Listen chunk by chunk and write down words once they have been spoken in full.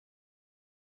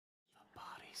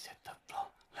bodies hit the floor.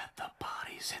 Let the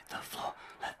bodies hit the floor.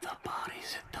 Let the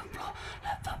bodies hit the floor.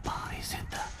 Let the bodies hit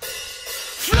the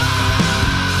floor.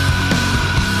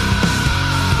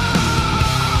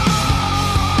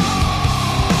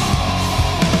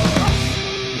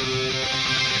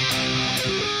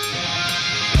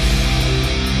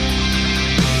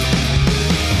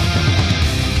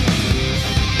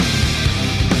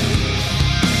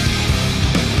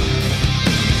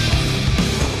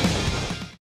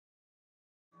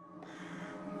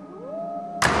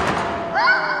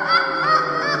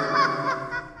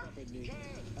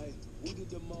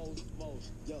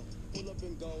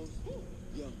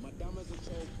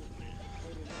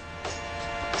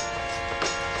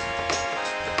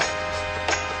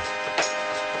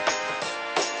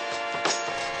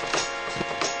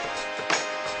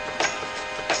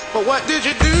 But what did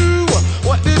you do?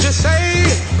 What did you say?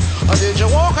 Or did you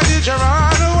walk or did you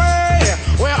run away?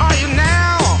 Where are you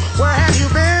now? Where have you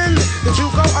been? Did you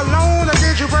go alone or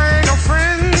did you bring a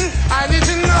friend? I need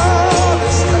to know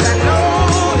this, 'cause I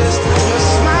noticed you're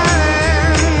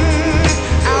smiling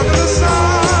out in the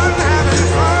sun, having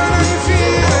fun and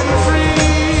feeling free.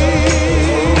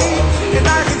 And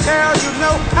I can tell you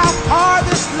know how hard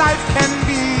this life can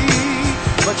be,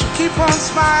 but you keep on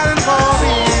smiling for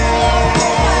me.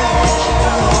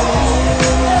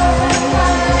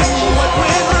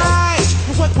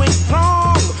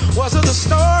 Was it a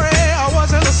story or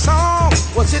was it a song?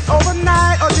 Was it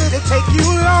overnight or did it take you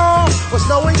long? Was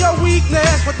knowing your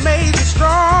weakness what made you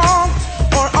strong?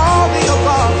 Or all the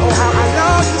above? Oh, how I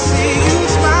love to see you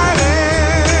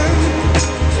smiling.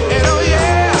 And oh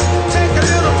yeah, take a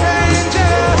little pain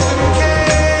just in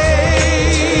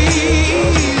case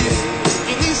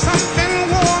you need something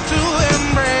warm to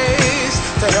embrace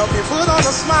to help you put on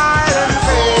a smiling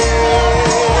face.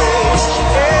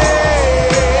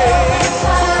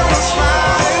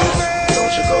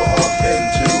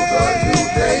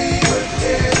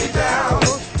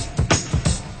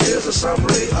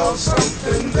 Summary of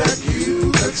something that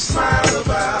you could smile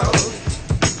about.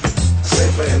 Say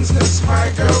for instance,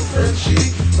 my girlfriend, she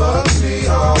bugs me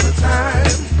all the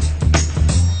time,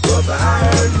 but the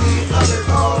irony of it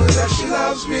all is that she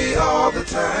loves me all the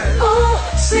time. Oh,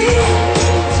 see.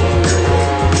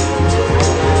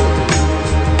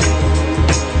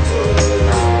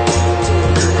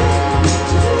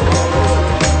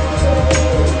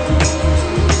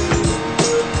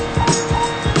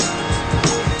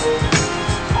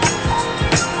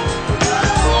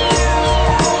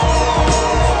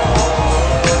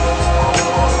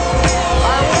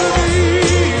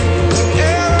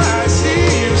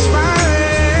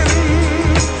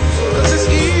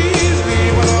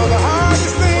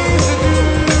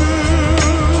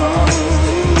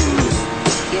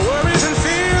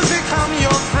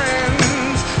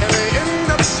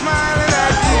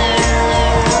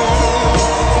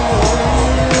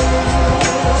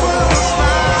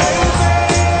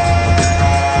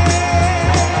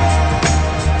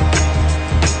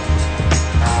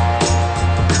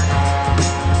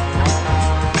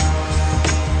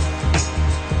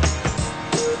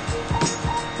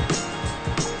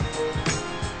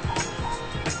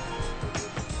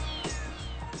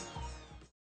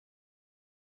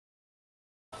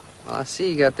 I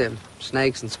see you got them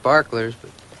snakes and sparklers,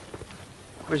 but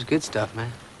where's good stuff,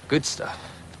 man? Good stuff.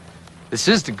 This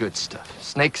is the good stuff.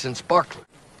 Snakes and sparklers.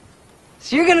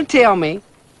 So you're gonna tell me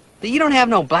that you don't have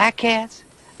no black cats,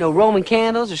 no Roman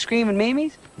candles or screaming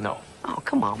mimes? No. Oh,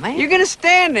 come on, man. You're gonna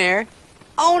stand there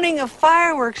owning a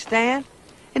fireworks stand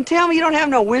and tell me you don't have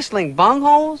no whistling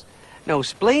bungholes, no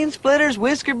spleen splitters,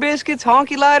 whisker biscuits,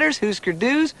 honky lighters, hoosker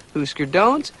do's, hoosker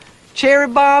don'ts, cherry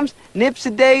bombs,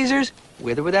 nipsy-daisers,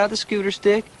 with or without the scooter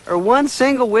stick, or one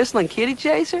single whistling kitty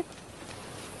chaser?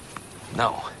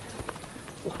 No.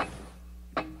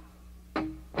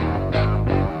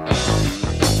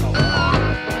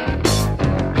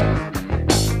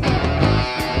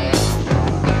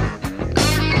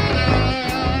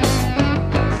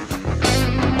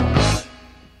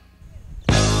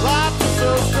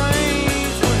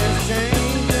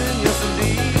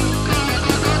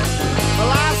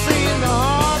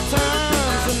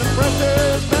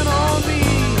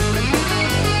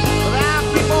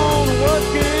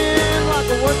 Working like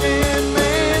a working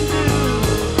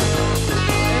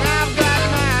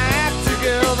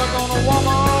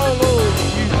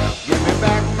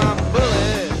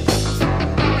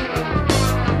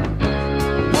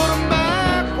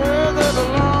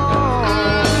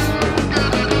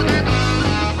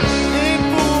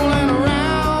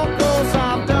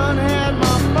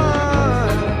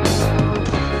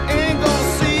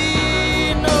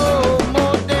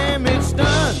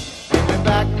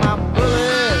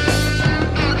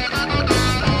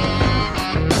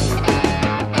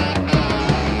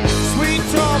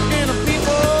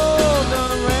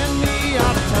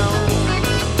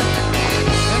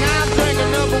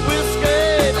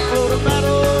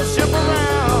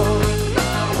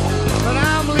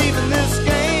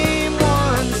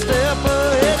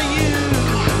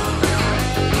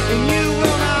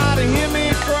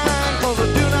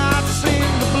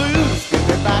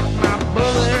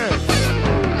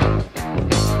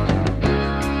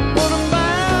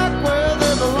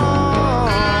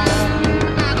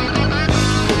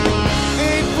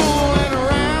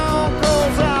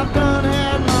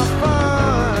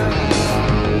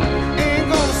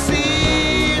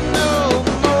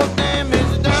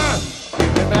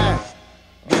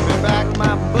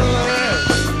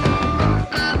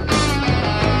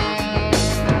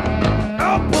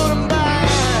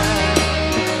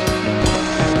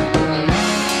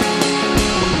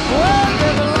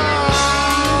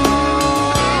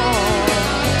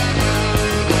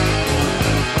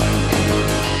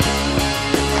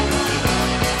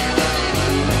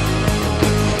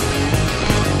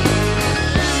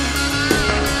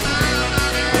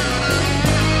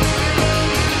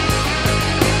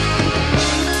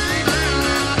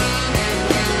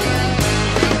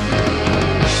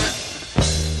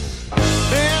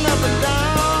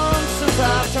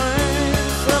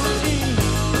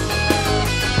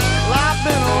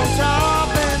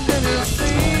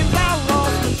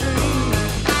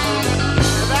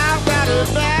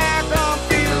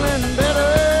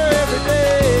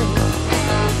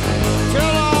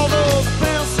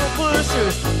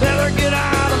There